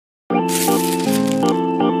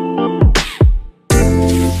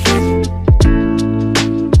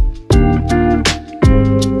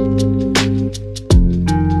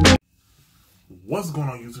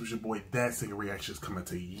That Singer Reactions coming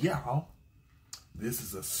to y'all. This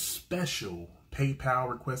is a special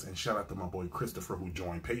PayPal request, and shout out to my boy Christopher who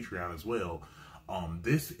joined Patreon as well.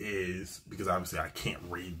 This is because obviously I can't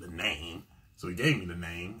read the name, so he gave me the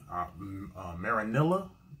name. Marinella,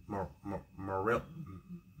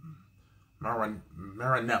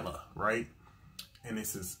 Marinella, right? And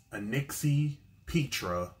this is Anxie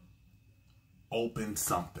Petra. Open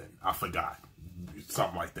something. I forgot.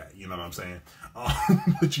 Something like that. You know what I'm saying?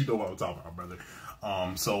 But you know what I'm talking about, brother.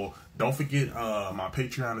 So don't forget, my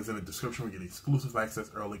Patreon is in the description. We get exclusive access,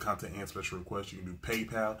 early content, and special requests. You can do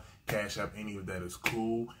PayPal, CashApp, any of that is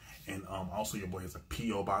cool. And also your boy has a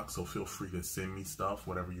P.O Box, so feel free to send me stuff,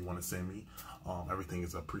 whatever you want to send me. Everything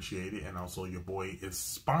is appreciated. And also your boy is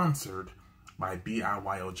sponsored by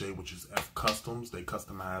BIYOJ, which is F Customs. They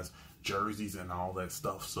customize jerseys and all that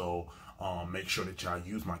stuff. So make sure that y'all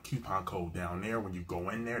use my coupon code down there. When you go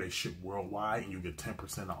in there, they ship worldwide and you get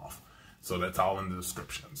 10% off. So that's all in the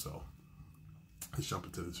description. So let's jump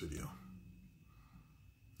into this video.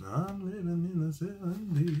 I'm living in the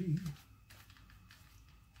 70s.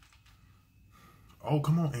 Oh,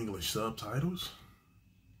 come on, English subtitles.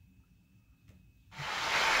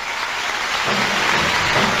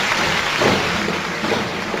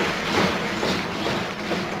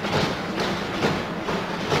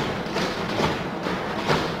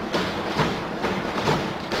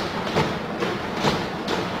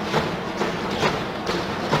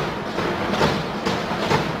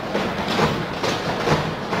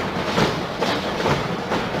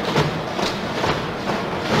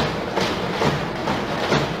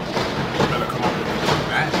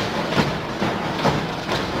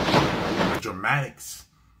 Dramatics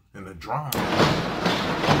and the drama.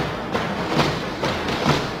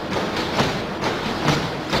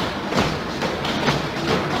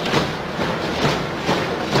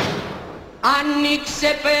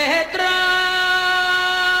 Anxie Petra,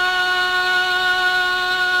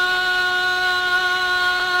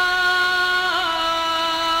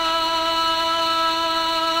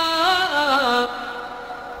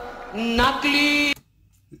 Nakli.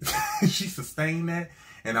 She sustained that,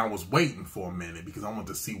 and I was waiting for a minute because I wanted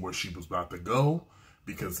to see where she was about to go.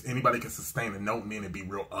 Because anybody can sustain a note and then it'd be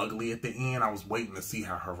real ugly at the end. I was waiting to see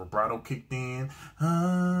how her vibrato kicked in.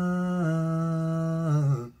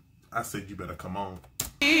 I said, you better come on.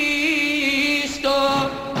 And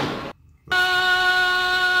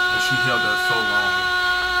she held that so long.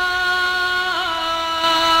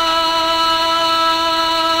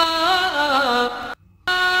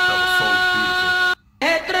 That was so beautiful.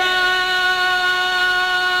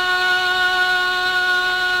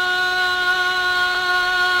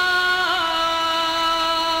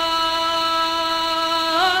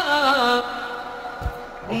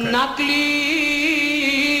 Okay.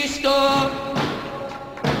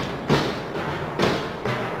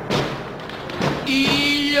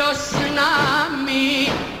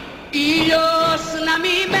 Ήλιος να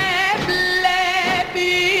μη με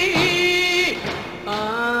βλέπει,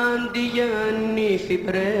 αντί για νύφη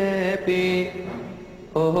πρέπει,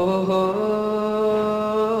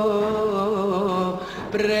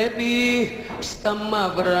 πρέπει στα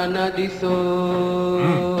μαύρα να ντυθώ.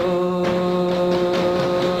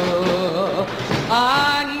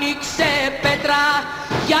 Άνοιξε πέτρα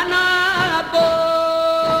για να μπω.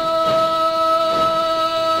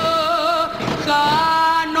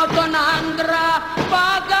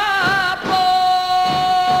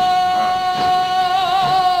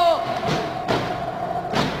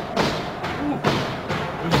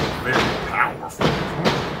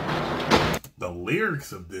 The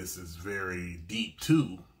lyrics of this is very deep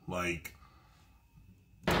too. Like,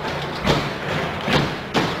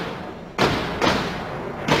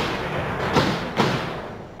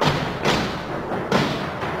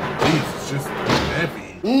 it's just heavy.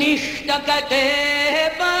 Νύχτα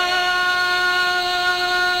κατέβα,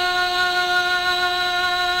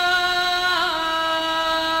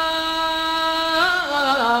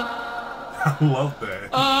 I love that.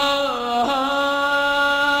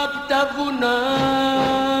 Απ' τα βουνά,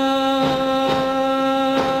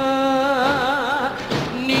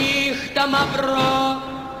 νύχτα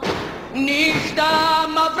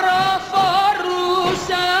μαυρό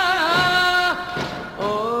φορούσα,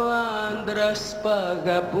 ο άντρας π'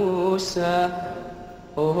 αγαπούσα,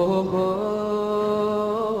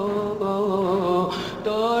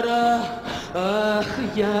 τώρα αχ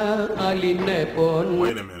για άλλη νεπον.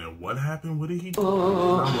 Wait a minute, what happened? What did he do?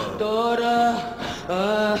 Τώρα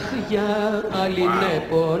αχ για άλλη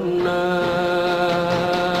νεπονά.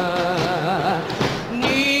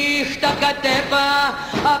 Νύχτα κατέβα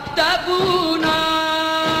απ' τα βουνά,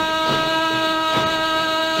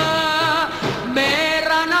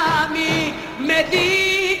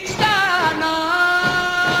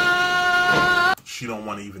 She don't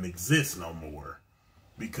want to even exist no more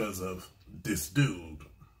because of this dude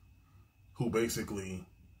who basically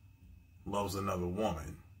loves another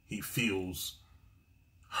woman. He feels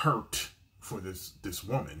hurt for this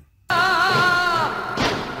woman.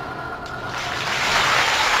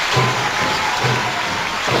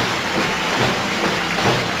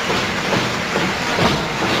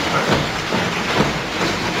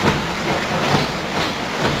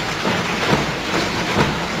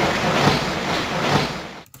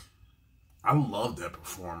 I love that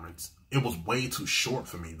performance. It was way too short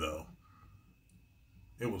for me though.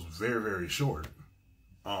 It was very, very short.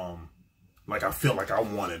 Like I feel like I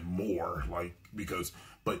wanted more, like, because,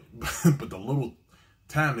 but the little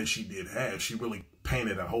time that she did have, she really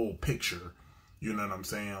painted a whole picture. You know what I'm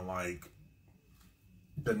saying? Like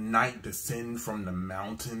the night descend from the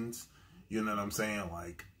mountains. You know what I'm saying?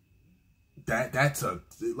 Like that's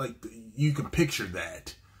like, you can picture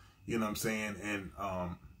that. You know what I'm saying? And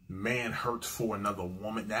man hurts for another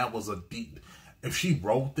woman. That was a deep, if she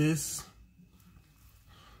wrote this,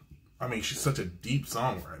 I mean, she's such a deep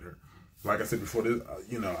songwriter. Like I said before, this,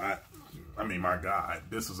 you know, I mean, my God,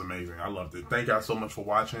 this was amazing. I loved it. Thank y'all so much for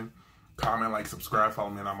watching. Comment, like, subscribe, follow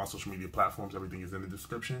me on all my social media platforms. Everything is in the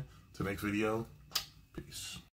description. Till next video, peace.